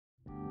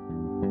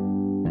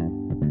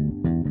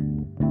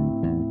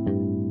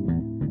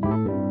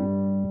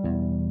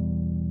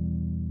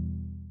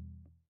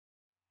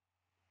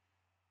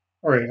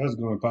All right, how's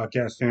it going,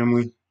 podcast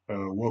family?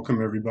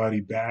 Welcome everybody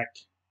back.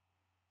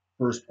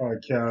 First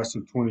podcast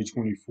of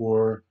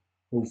 2024.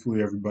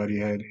 Hopefully, everybody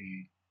had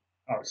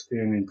a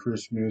outstanding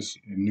Christmas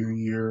and New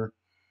Year.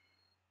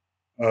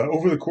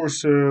 Over the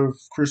course of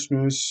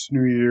Christmas,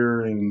 New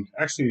Year, and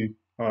actually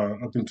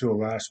up until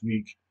last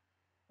week,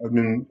 I've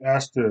been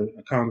asked a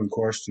common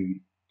question.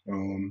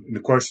 And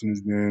the question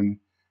has been,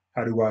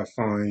 how do I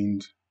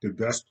find the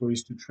best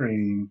place to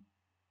train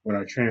when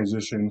I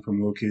transition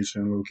from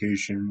location to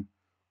location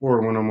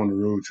or when I'm on the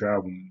road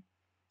traveling?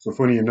 So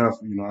funny enough,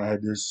 I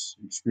had this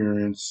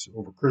experience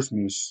over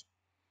Christmas.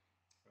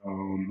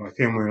 My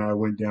family and I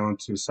went down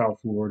to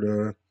South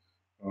Florida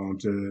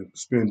to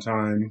spend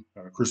time,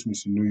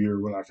 Christmas and New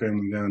Year with our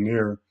family down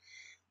there.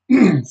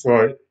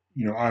 So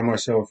I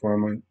myself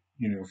found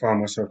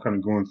myself kind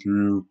of going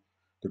through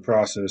the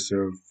process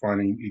of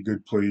finding a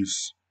good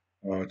place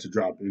to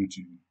drop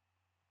into.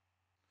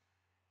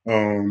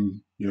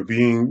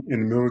 Being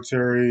in the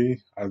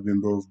military, I've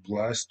been both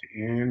blessed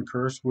and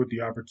cursed with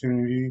the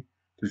opportunity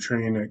to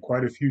train at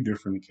quite a few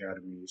different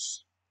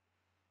academies.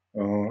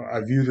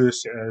 I view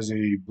this as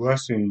a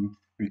blessing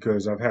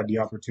because I've had the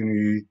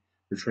opportunity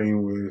to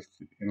train with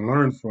and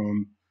learn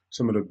from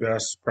some of the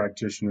best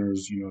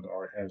practitioners, the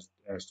art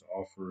has to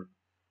offer.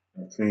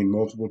 I've trained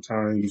multiple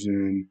times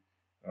in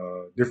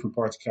different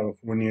parts of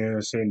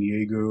California, San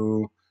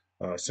Diego,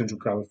 Central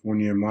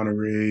California,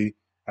 Monterey.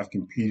 I've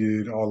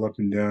competed all up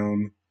and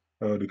down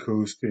the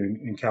coast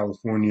in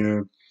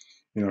California.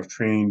 I've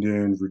trained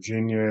in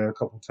Virginia a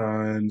couple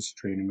times,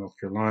 trained in North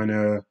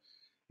Carolina,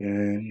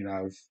 and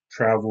I've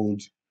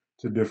traveled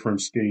to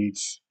different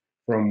states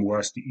from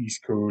west to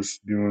east coast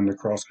doing the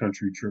cross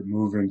country trip,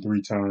 moving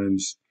three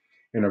times,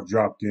 and I've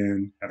dropped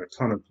in at a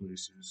ton of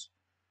places.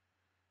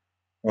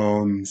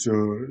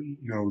 So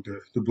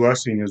the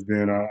blessing has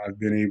been I've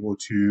been able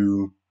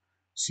to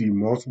see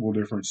multiple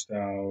different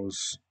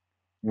styles,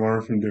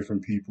 learn from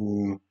different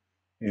people,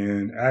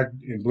 and add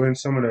and blend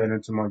some of that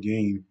into my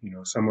game.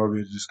 Some of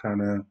it just kind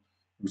of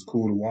was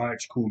cool to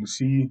watch, cool to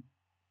see.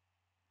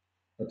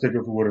 I take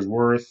it for what it's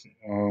worth.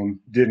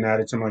 Didn't add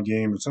it to my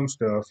game, but some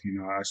stuff,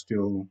 I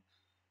still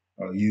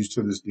use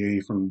to this day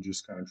from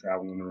just kind of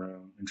traveling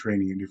around and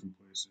training in different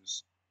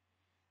places.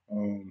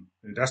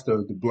 That's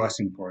the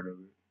blessing part of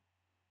it.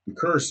 The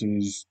curse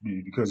is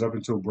because up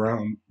until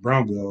brown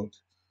belt,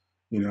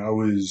 I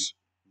was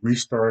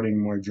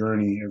restarting my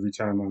journey every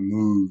time I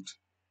moved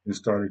and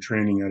started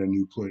training at a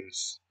new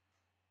place.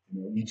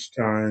 Each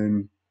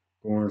time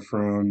going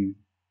from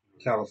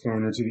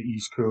California to the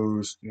East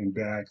Coast and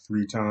back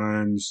three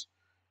times,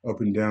 up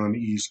and down the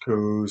East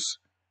Coast,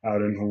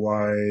 out in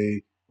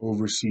Hawaii,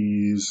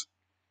 overseas.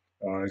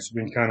 It's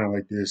been kind of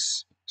like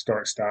this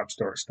start, stop,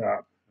 start,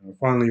 stop.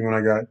 Finally, when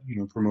I got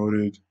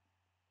promoted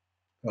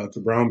to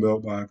brown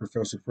belt by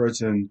Professor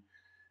Fredson,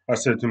 I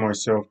said to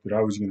myself that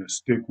I was going to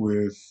stick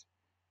with,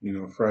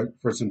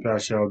 Fredson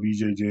Paschal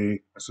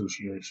BJJ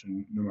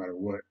Association no matter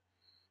what,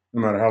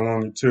 no matter how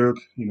long it took,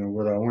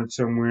 whether I went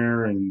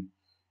somewhere and,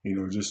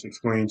 just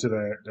explain to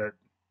that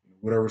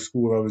whatever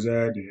school I was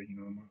at, that,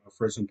 I'm a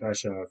Fredson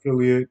Paschal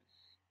affiliate,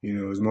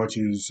 as much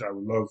as I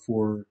would love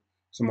for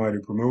somebody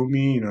to promote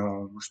me,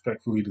 I'll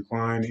respectfully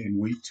decline and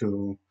wait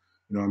till,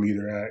 I'm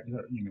either at,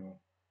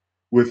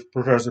 with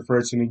Professor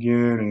Fredson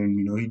again,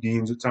 and he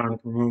deems it time to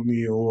promote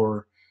me,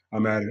 or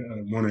I'm at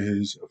one of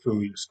his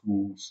affiliate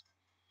schools.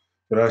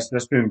 But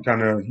that's been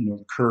kind of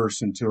the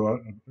curse until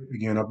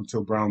again up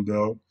until brown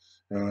belt,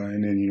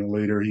 and then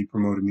later he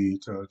promoted me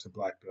to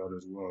black belt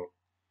as well.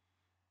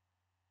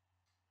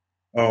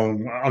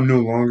 I'm no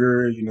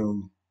longer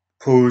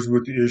posed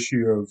with the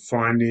issue of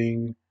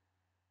finding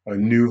a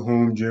new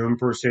home gym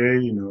per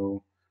se.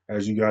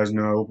 As you guys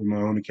know, I opened my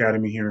own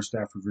academy here in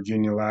Stafford,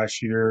 Virginia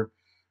last year.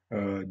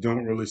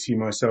 Don't really see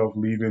myself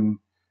leaving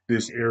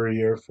this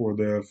area for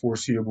the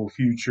foreseeable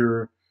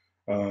future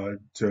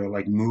to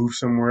like move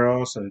somewhere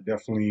else. I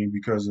definitely,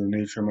 because of the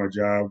nature of my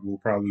job, will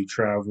probably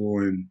travel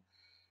and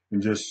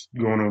just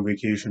going on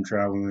vacation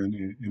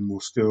traveling and will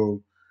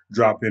still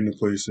drop into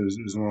places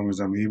as long as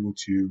I'm able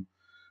to.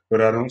 But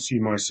I don't see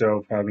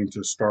myself having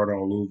to start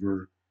all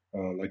over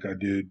like I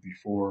did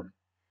before.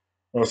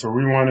 So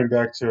rewinding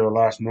back to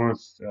last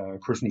month,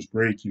 Christmas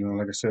break,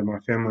 like I said, my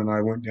family and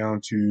I went down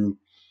to,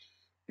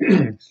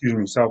 excuse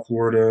me, South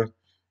Florida,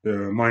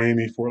 the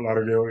Miami, Fort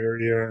Lauderdale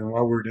area. And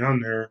while we were down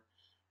there,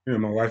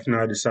 my wife and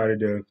I decided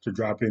to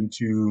drop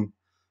into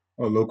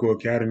a local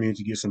academy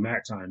to get some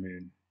mat time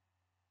in.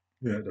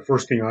 The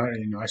first thing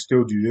I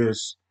still do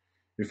this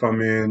if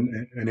I'm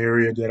in an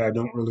area that I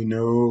don't really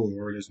know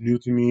or is new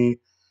to me,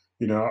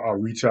 I'll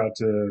reach out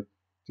to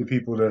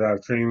people that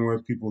I've trained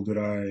with, people that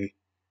I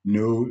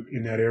know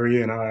in that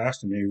area, and I'll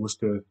ask them, hey, what's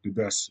the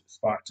best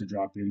spot to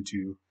drop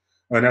into?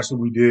 And that's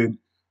what we did.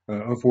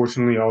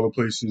 Unfortunately, all the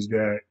places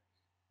that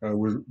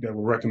were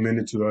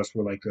recommended to us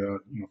were like a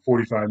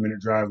 45-minute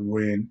drive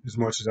away. And as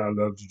much as I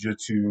love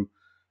jujitsu,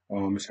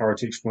 it's hard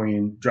to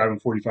explain driving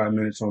 45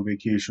 minutes on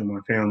vacation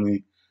with my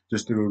family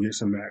just to go get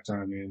some mat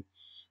time in.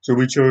 So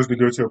we chose to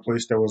go to a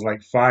place that was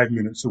like 5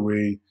 minutes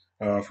away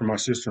from my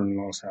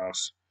sister-in-law's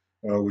house.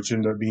 which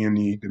ended up being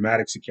the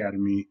Maddox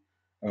Academy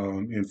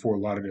in Fort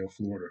Lauderdale,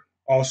 Florida.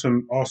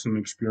 Awesome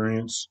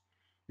experience.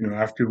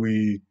 After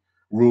we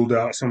ruled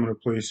out some of the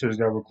places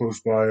that were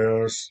close by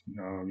us,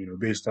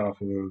 based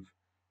off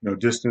of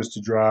distance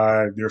to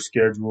drive, their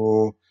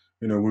schedule.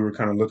 We were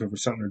kind of looking for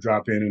something to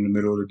drop in the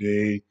middle of the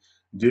day.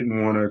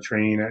 Didn't want to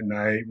train at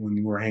night when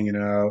we were hanging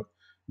out.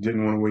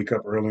 Didn't want to wake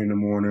up early in the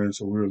morning,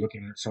 so we were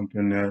looking at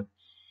something that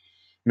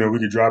we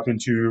could drop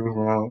into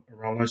around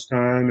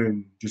lunchtime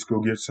and just go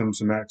get some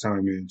mat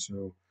time in.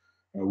 So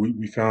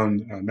we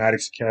found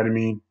Maddox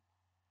Academy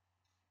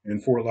in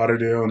Fort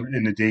Lauderdale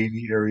in the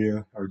Davie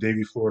area, or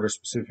Davie, Florida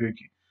specific.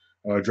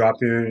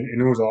 Dropped in,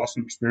 and it was an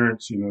awesome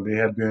experience. They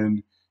had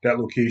been that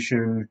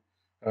location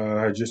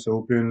had just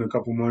opened a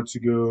couple months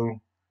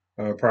ago.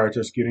 Prior to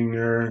us getting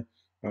there,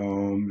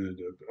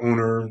 the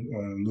owner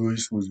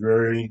Luis was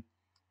very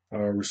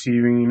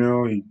receiving.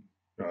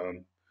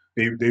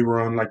 They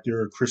were on like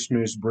their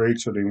Christmas break,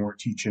 so they weren't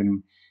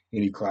teaching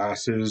any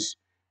classes.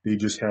 They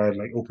just had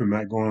like open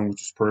mat going,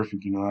 which was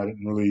perfect. I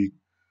didn't really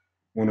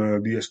want to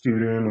be a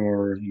student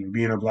or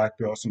being a black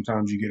belt.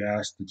 Sometimes you get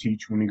asked to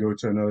teach when you go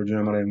to another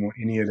gym. I didn't want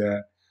any of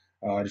that.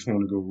 I just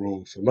wanted to go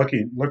roll. So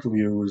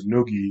luckily it was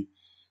no gi,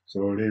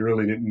 so they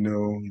really didn't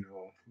know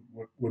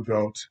what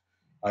belt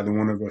either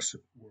one of us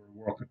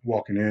were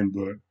walking in,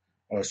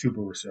 but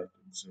super receptive.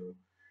 So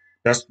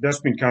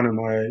that's been kind of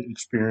my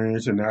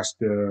experience, and that's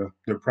the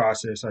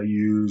process I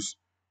use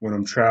when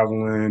I'm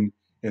traveling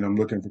and I'm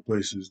looking for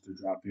places to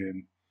drop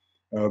in.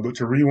 But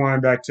to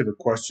rewind back to the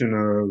question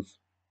of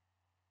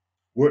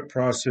what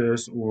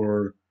process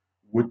or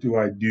what do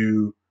I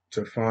do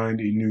to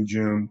find a new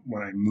gym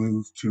when I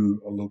move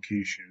to a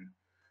location?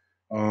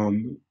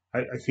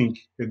 I think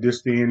at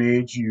this day and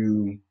age,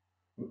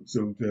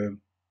 so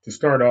to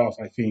start off,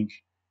 I think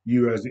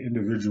you as an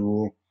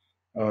individual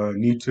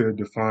need to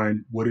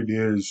define what it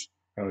is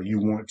you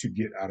want to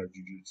get out of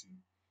jiu-jitsu.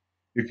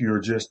 If you're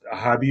just a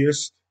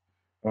hobbyist,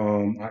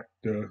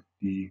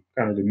 the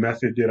kind of the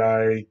method that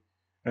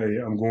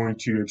I'm going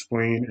to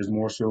explain is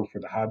more so for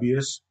the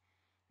hobbyist.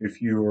 If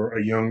you're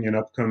a young and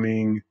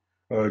upcoming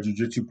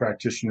jiu-jitsu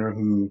practitioner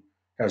who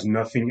has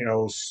nothing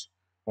else,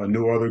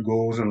 no other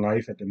goals in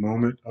life at the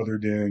moment other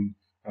than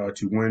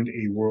to win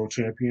a world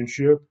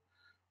championship,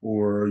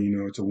 or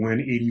to win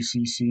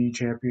ADCC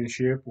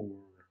championship, or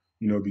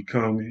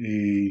become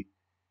a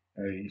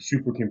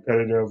super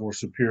competitive or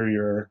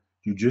superior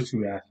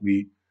jiu-jitsu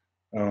athlete,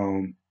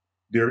 um,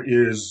 there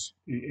is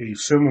a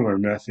similar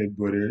method,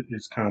 but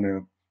it's kind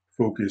of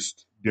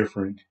focused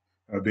different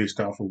based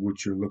off of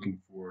what you're looking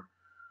for.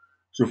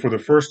 So for the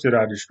first that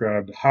I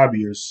described, the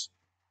hobbyist,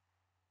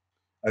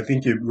 I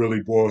think it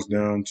really boils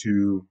down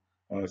to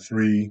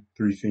three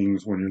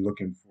things when you're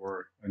looking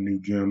for a new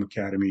gym,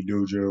 academy,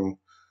 dojo,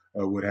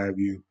 what have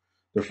you.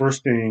 The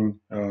first thing,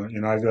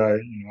 and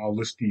I'll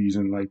list these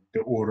in like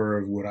the order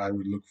of what I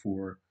would look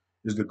for,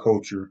 is the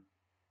culture.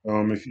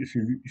 If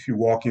you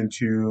walk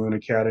into an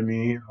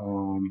academy,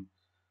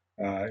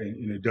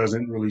 and it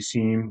doesn't really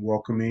seem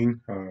welcoming.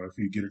 If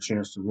you get a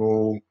chance to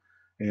roll,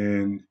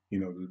 and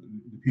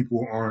the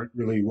people aren't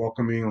really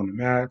welcoming on the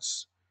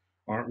mats,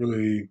 aren't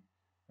really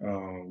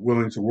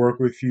willing to work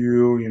with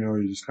you.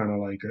 You're just kind of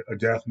like a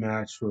death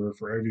match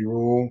for every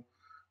roll.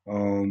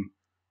 Um,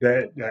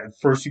 that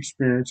first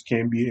experience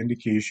can be an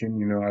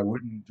indication. I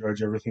wouldn't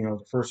judge everything out of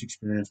the first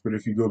experience, but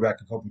if you go back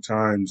a couple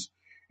times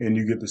and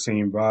you get the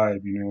same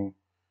vibe,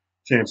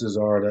 chances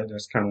are that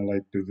that's kind of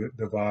like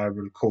the vibe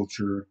or the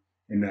culture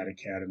in that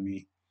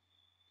academy.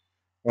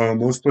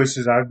 Most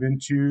places I've been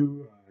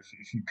to,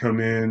 if you come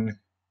in,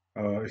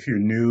 if you're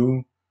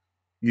new,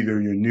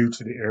 either you're new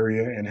to the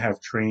area and have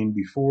trained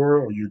before,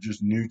 or you're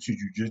just new to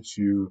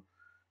jujitsu,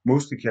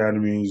 most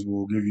academies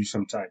will give you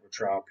some type of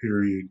trial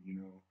period.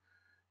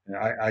 And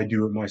I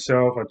do it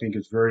myself. I think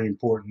it's very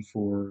important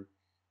for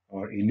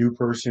a new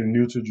person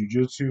new to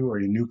jujitsu or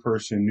a new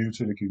person new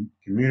to the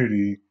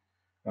community.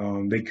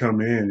 They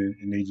come in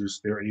and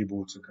they're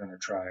able to kind of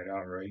try it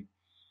out, right?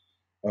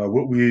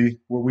 What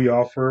we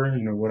offer,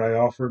 what I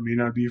offer may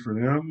not be for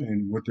them,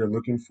 and what they're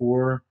looking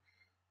for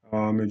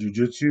in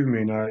jujitsu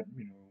may not,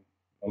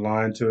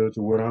 align to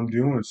what I'm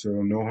doing. So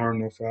no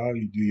harm, no foul.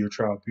 You do your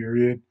trial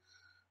period,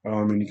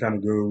 and you kind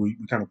of go, we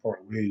kind of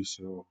part ways.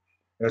 So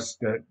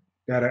that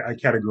I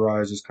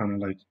categorize as kind of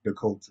like the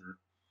culture.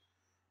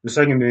 The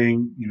second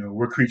thing,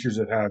 we're creatures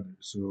of habit.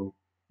 So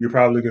you're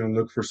probably going to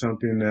look for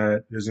something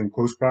that is in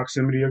close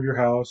proximity of your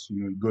house.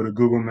 You go to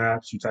Google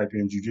Maps, you type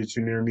in jujitsu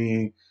near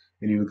me,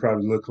 and you would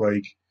probably look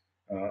like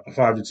a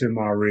 5 to 10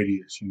 mile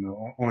radius.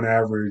 On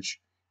average,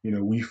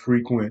 we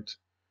frequent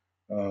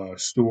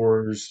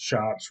stores,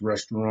 shops,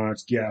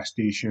 restaurants, gas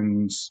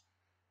stations,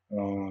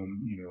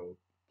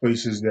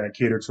 places that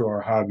cater to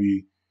our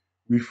hobby.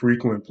 We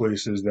frequent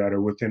places that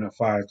are within a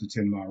 5 to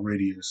 10 mile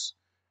radius.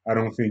 I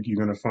don't think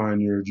you're going to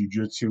find your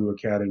jujitsu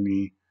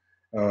academy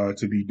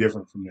to be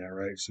different from that,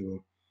 right?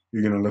 So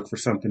you're going to look for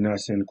something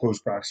that's in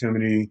close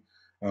proximity,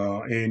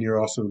 and you're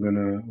also going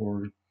to,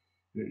 or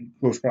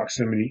close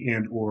proximity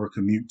and or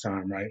commute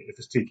time, right? If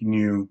it's taking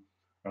you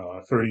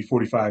 30,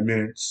 45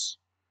 minutes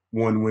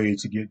one way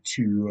to get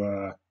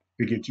to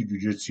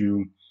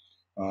jujitsu.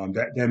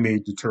 That may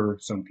deter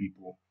some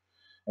people.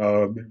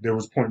 There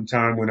was a point in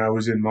time when I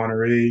was in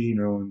Monterey,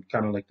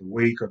 kind of like the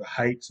wake or the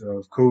height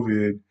of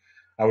COVID.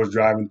 I was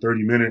driving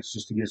 30 minutes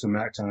just to get some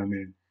mat time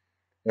in.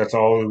 That's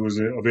all that was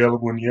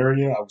available in the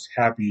area. I was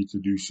happy to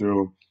do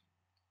so.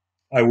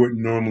 I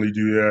wouldn't normally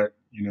do that,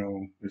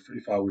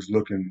 if I was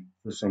looking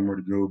for somewhere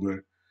to go, but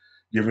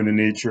given the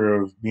nature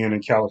of being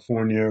in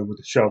California with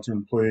the shelter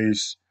in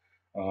place,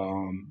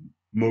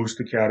 most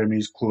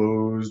academies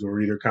closed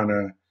or either kind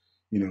of,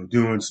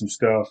 doing some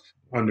stuff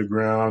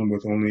underground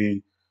with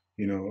only,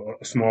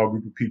 a small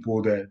group of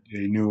people that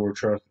they knew were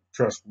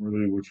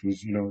trustworthy, which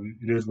was,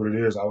 it is what it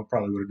is. I would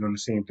probably would have done the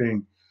same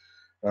thing,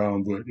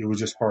 but it was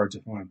just hard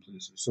to find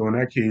places. So in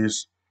that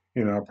case,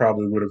 I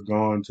probably would have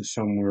gone to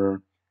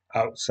somewhere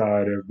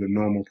outside of the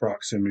normal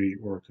proximity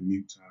or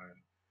commute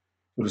time.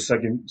 So the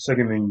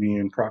second thing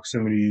being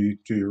proximity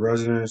to your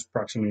residence,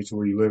 proximity to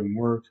where you live and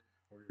work,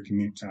 or your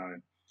commute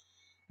time.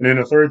 And then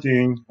the third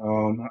thing,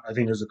 I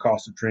think, is the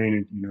cost of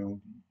training.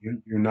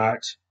 You're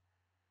not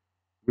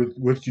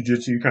with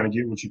jujitsu, you kind of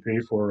get what you pay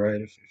for, right?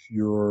 If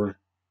you're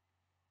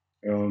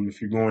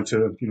going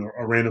to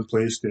a random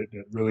place that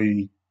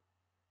really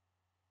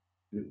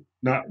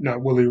not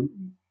really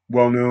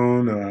well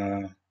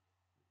known,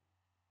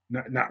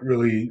 not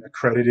really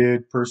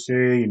accredited per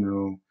se,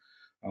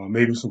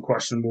 maybe some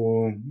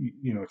questionable,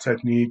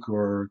 technique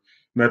or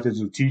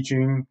methods of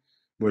teaching,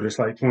 but it's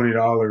like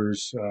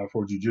 $20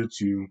 for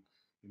jujitsu.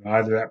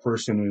 Either that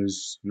person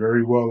is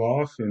very well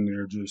off and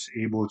they're just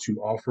able to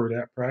offer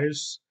that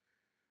price,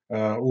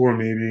 or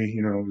maybe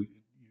you're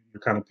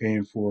kind of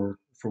paying for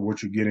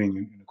what you're getting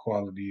in the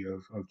quality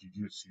of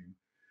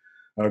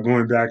jujitsu.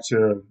 Going back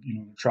to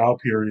the trial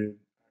period,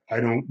 I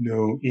don't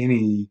know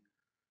any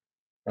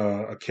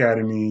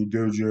academy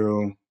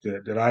dojo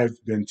that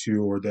I've been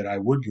to or that I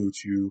would go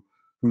to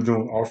who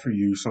don't offer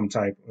you some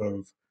type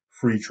of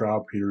free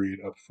trial period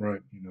up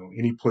front.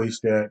 Any place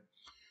that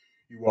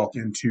you walk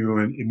into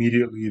and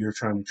immediately they're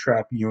trying to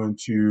trap you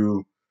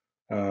into,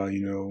 uh,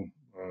 you know,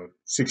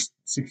 6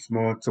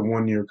 month to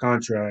 1 year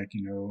contract.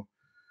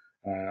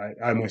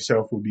 I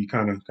myself would be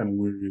kind of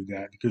weary of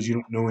that because you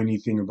don't know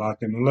anything about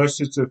them unless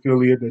it's an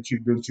affiliate that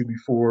you've been to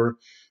before,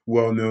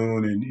 well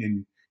known,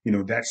 and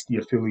that's the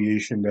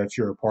affiliation that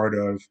you're a part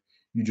of.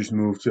 You just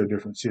moved to a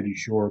different city,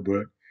 sure,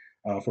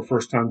 but for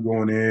first time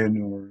going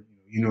in, or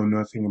you know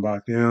nothing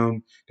about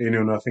them, they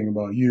know nothing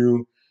about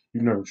you.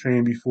 You've never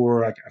trained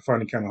before. I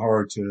find it kind of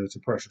hard to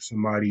pressure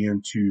somebody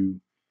into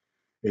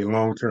a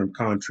long term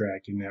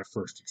contract in that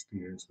first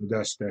experience, but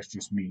that's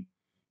just me.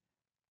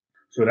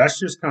 So that's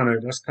kind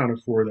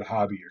of for the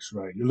hobbyist,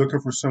 right? You're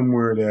looking for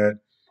somewhere that,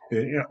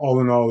 all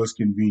in all, is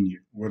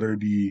convenient. Whether it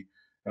be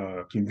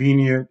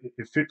convenient,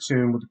 it fits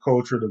in with the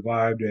culture, the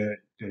vibe that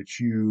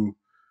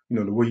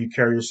the way you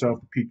carry yourself,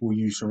 the people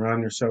you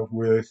surround yourself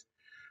with,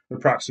 the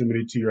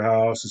proximity to your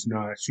house is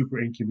not super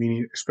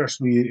inconvenient,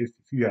 especially if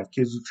you have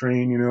kids to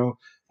train.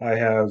 I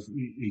have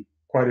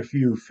quite a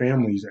few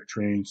families that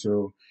train,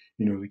 so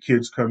the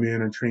kids come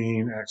in and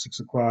train at 6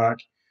 o'clock,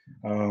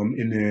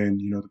 and then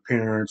the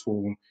parents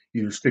will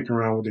either stick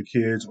around with the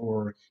kids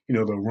or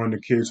they'll run the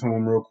kids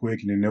home real quick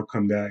and then they'll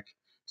come back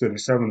to the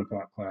 7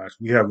 o'clock class.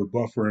 We have a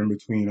buffer in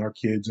between our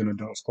kids and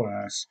adults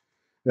class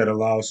that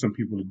allows some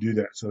people to do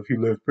that. So if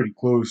you live pretty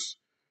close,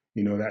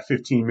 that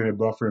 15-minute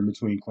buffer in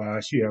between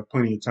class, you have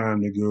plenty of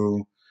time to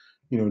go,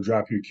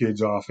 drop your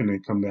kids off and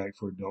then come back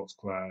for adults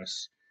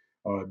class.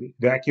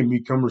 That can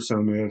be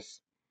cumbersome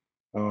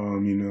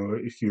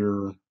if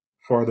you're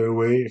farther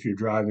away, if you're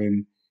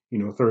driving,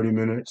 30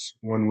 minutes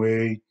one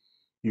way,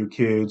 your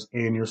kids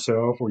and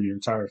yourself or your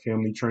entire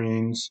family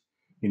trains,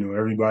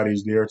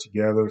 everybody's there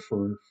together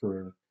for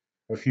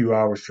a few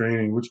hours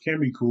training, which can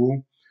be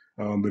cool.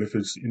 But if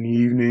it's in the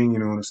evening,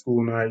 on a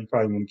school night, you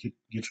probably want to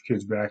get your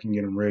kids back and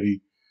get them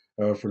ready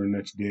for the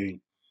next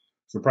day.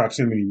 So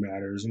proximity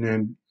matters. And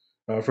then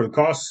for the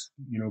cost,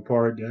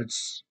 part,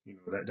 that's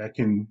that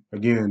can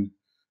again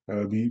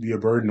be a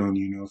burden on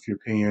you. If you're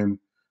paying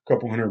a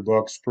couple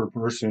 $100 per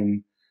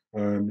person,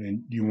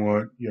 and you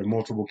have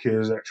multiple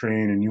kids that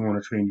train and you want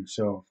to train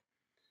yourself,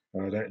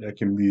 that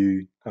can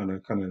be kind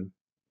of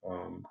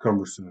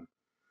cumbersome.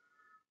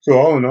 So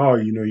all in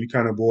all, you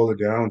kind of boil it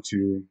down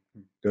to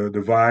the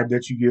vibe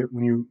that you get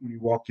when you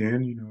walk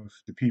in. If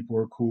the people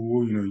are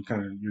cool, you're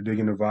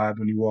digging the vibe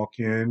when you walk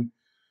in.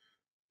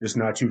 It's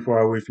not too far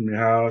away from your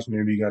house.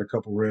 Maybe you got a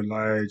couple red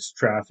lights,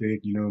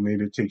 traffic,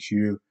 maybe it takes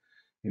you,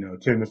 10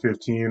 to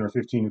 15 or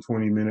 15 to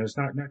 20 minutes.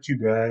 Not too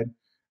bad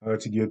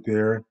to get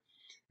there.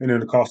 And then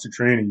the cost of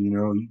training,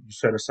 you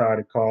set aside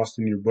a cost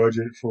in your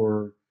budget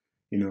for,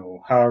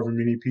 however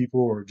many people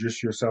or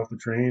just yourself to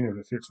train. If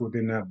it fits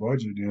within that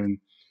budget, then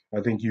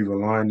I think you've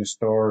aligned the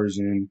stars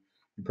and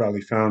you probably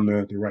found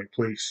the right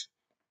place.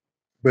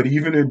 But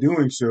even in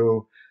doing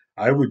so,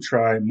 I would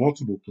try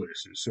multiple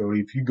places. So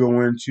if you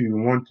go into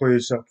one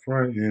place up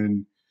front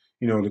and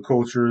the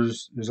culture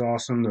is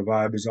awesome, the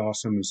vibe is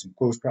awesome, it's in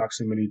close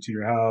proximity to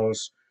your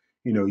house,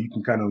 you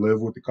can kind of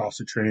live with the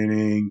cost of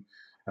training.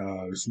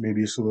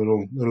 Maybe it's a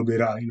little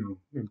bit out,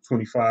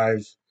 25,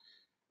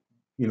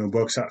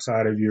 bucks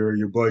outside of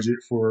your budget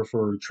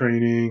for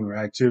training or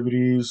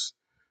activities.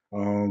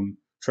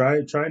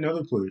 Try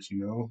another place.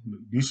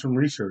 Do some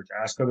research.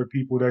 Ask other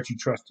people that you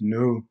trust to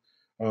know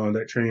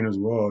that train as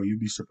well. You'd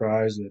be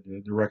surprised at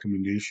the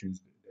recommendations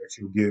that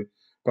you'll get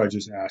by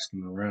just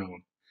asking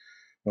around.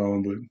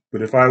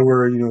 But if I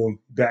were,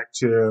 back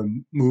to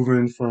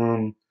moving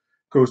from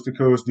coast to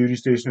coast, duty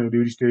station to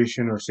duty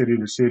station, or city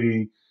to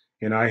city,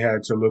 and I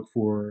had to look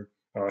for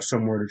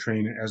somewhere to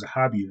train as a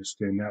hobbyist,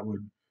 then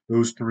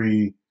those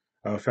three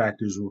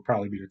factors would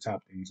probably be the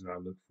top things that I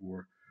look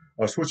for.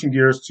 Switching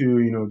gears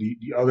to,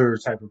 the other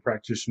type of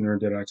practitioner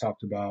that I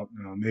talked about,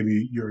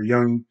 maybe you're a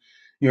young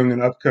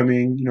and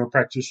upcoming,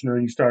 practitioner.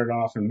 You started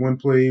off in one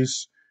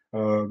place.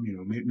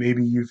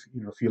 Maybe you've,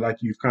 feel like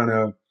you've kind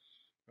of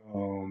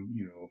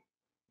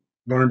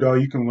learned all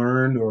you can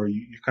learn, or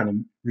you kind of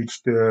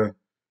reached the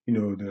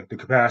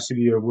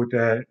capacity of what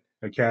that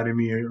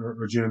academy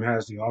or gym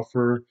has to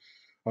offer,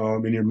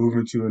 and you're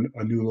moving to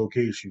a new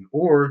location,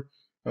 or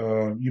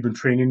you've been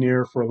training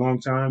there for a long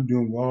time,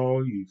 doing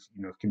well, you've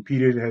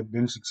competed, have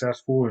been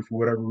successful, and for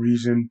whatever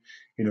reason,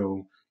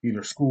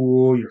 either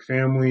school, your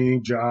family,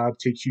 job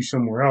takes you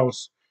somewhere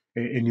else,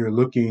 and you're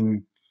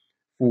looking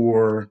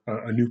for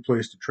a new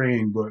place to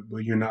train, but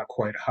you're not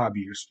quite a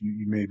hobbyist.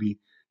 You maybe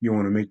you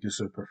want to make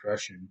this a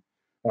profession.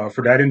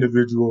 For that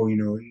individual,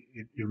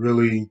 it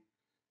really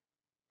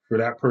for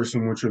that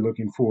person, what you're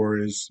looking for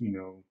is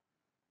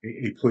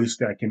a place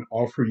that can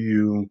offer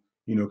you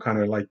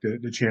kind of like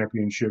the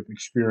championship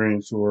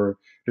experience or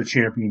the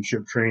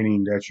championship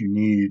training that you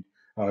need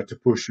to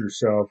push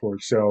yourself or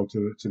excel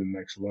to the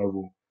next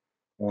level.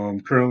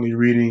 Currently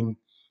reading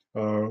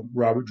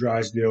Robert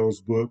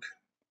Drysdale's book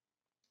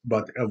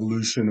about the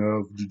evolution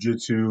of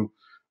jiu-jitsu,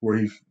 where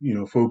he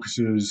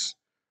focuses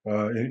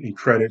and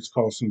credits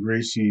Carlson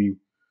Gracie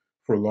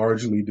for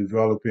largely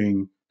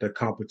developing the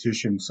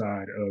competition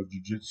side of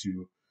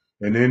jiu-jitsu.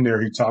 And in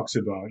there, he talks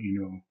about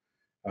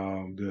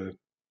the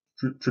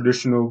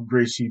traditional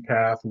Gracie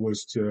path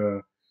was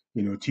to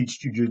teach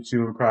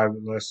jiu-jitsu in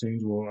private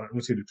lessons. Well, I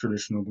wouldn't say the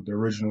traditional, but the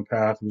original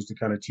path was to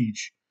kind of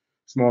teach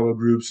smaller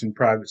groups in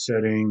private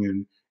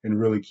setting and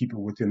really keep it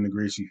within the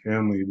Gracie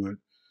family. But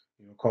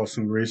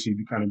Carlson Gracie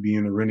kind of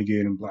being a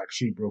renegade and black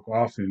sheep broke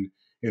off and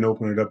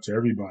opened it up to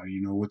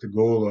everybody. With the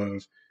goal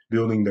of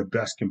building the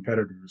best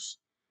competitors.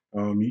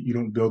 You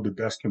don't build the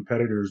best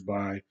competitors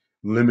by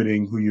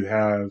limiting who you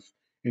have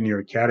in your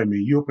academy.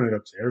 You open it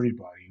up to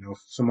everybody. If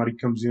somebody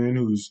comes in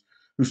who's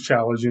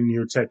challenging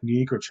your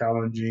technique or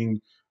challenging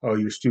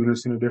your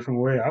students in a different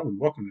way, I would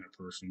welcome that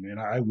person, man.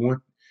 I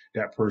want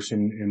that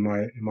person in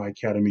my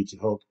academy to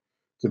help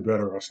to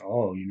better us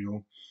all.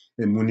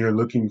 And when you're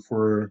looking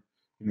for,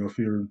 if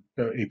you're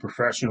a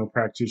professional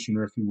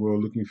practitioner, if you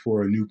will, looking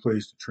for a new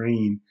place to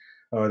train,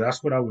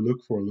 that's what I would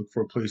look for. Look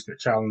for a place that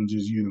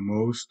challenges you the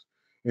most.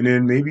 And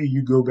then maybe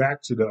you go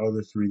back to the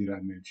other three that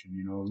I mentioned.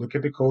 Look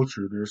at the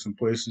culture. There are some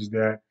places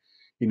that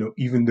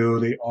even though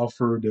they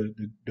offer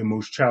the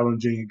most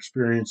challenging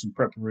experience and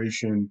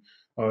preparation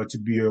to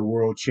be a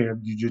world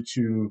champ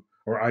jiu-jitsu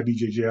or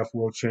IBJJF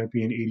world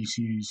champion,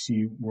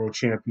 ADCC world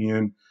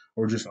champion,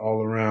 or just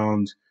all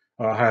around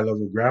high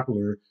level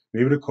grappler,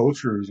 maybe the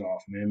culture is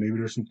off, man. Maybe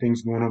there's some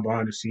things going on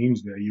behind the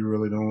scenes that you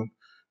really don't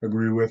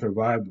agree with or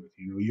vibe with.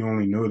 You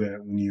only know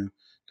that when you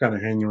kind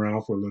of hang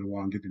around for a little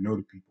while and get to know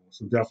the people.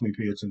 So definitely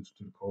pay attention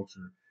to the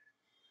culture.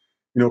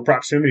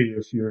 Proximity.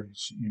 If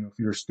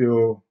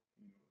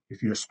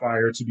you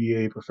aspire to be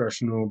a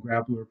professional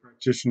grappler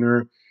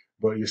practitioner,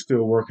 but you're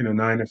still working a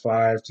 9 to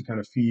 5 to kind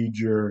of feed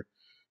your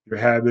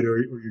habit or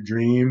your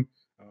dream,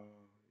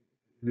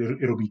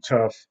 it'll be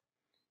tough.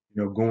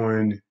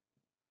 Going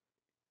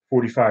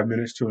 45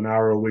 minutes to an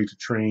hour away to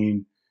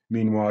train.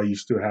 Meanwhile, you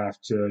still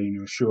have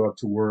to, show up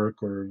to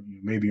work, or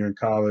maybe you're in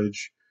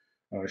college,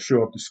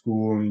 show up to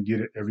school and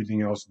get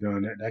everything else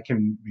done. That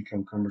can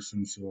become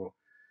cumbersome. So,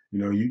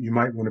 you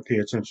might want to pay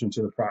attention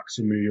to the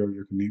proximity or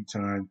your commute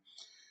time.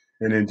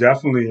 And then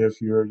definitely if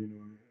you're,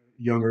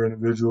 younger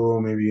individual,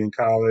 maybe in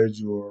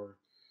college, or,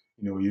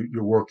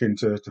 you're working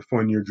to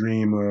fund your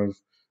dream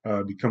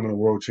of becoming a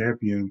world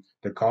champion,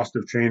 the cost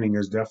of training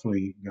is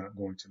definitely not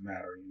going to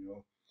matter.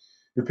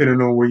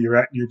 Depending on where you're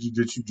at in your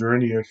jiu-jitsu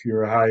journey, if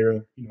you're a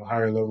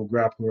higher level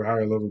grappler,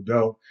 higher level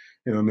belt,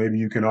 maybe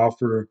you can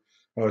offer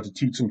to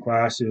teach some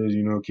classes,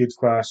 kids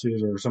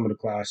classes or some of the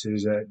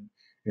classes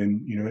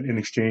in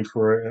exchange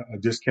for a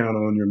discount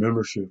on your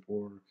membership,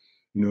 or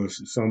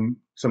some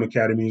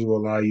academies will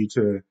allow you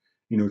to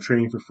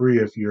train for free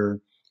if you're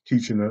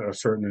teaching a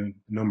certain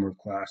number of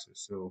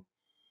classes. So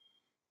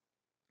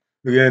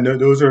again,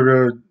 those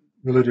are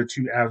really the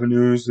two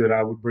avenues that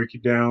I would break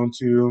it down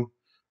to.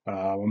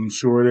 I'm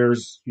sure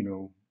there's,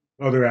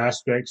 other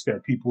aspects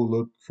that people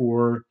look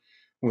for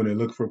when they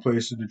look for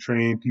places to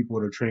train, people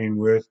to train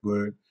with,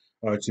 but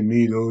to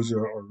me, those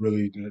are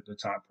really the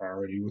top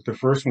priority. With the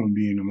first one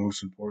being the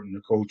most important,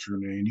 the culture,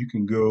 man. You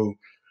can go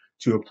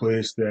to a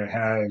place that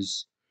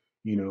has,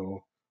 you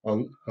know,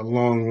 a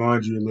long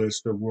laundry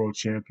list of world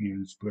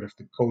champions, but if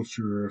the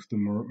culture, or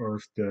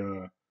if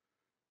the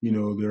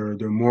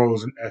their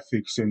morals and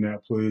ethics in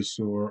that place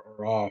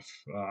are off,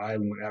 I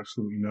want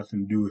absolutely nothing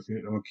to do with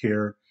it. I don't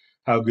care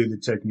how good the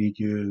technique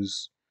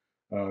is.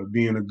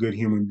 Being a good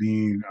human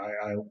being,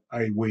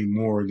 I weigh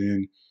more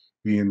than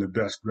being the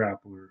best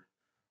grappler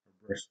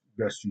or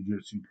best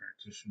jiu-jitsu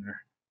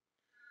practitioner.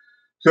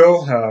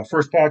 So,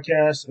 first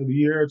podcast of the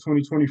year,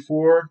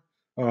 2024.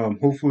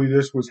 Hopefully,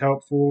 this was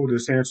helpful.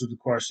 This answered the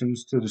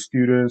questions to the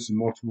students, and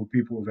multiple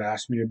people have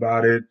asked me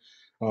about it.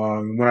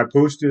 When I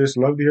post this,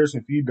 love to hear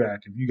some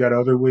feedback. If you got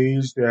other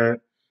ways that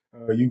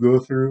you go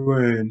through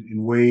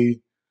and weigh,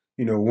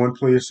 one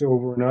place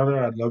over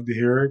another, I'd love to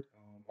hear it.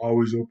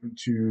 Always open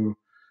to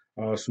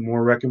some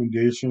more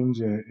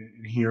recommendations and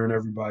hearing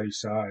everybody's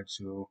side.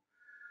 So,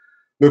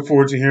 look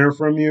forward to hearing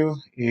from you,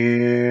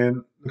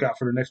 and look out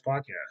for the next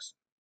podcast.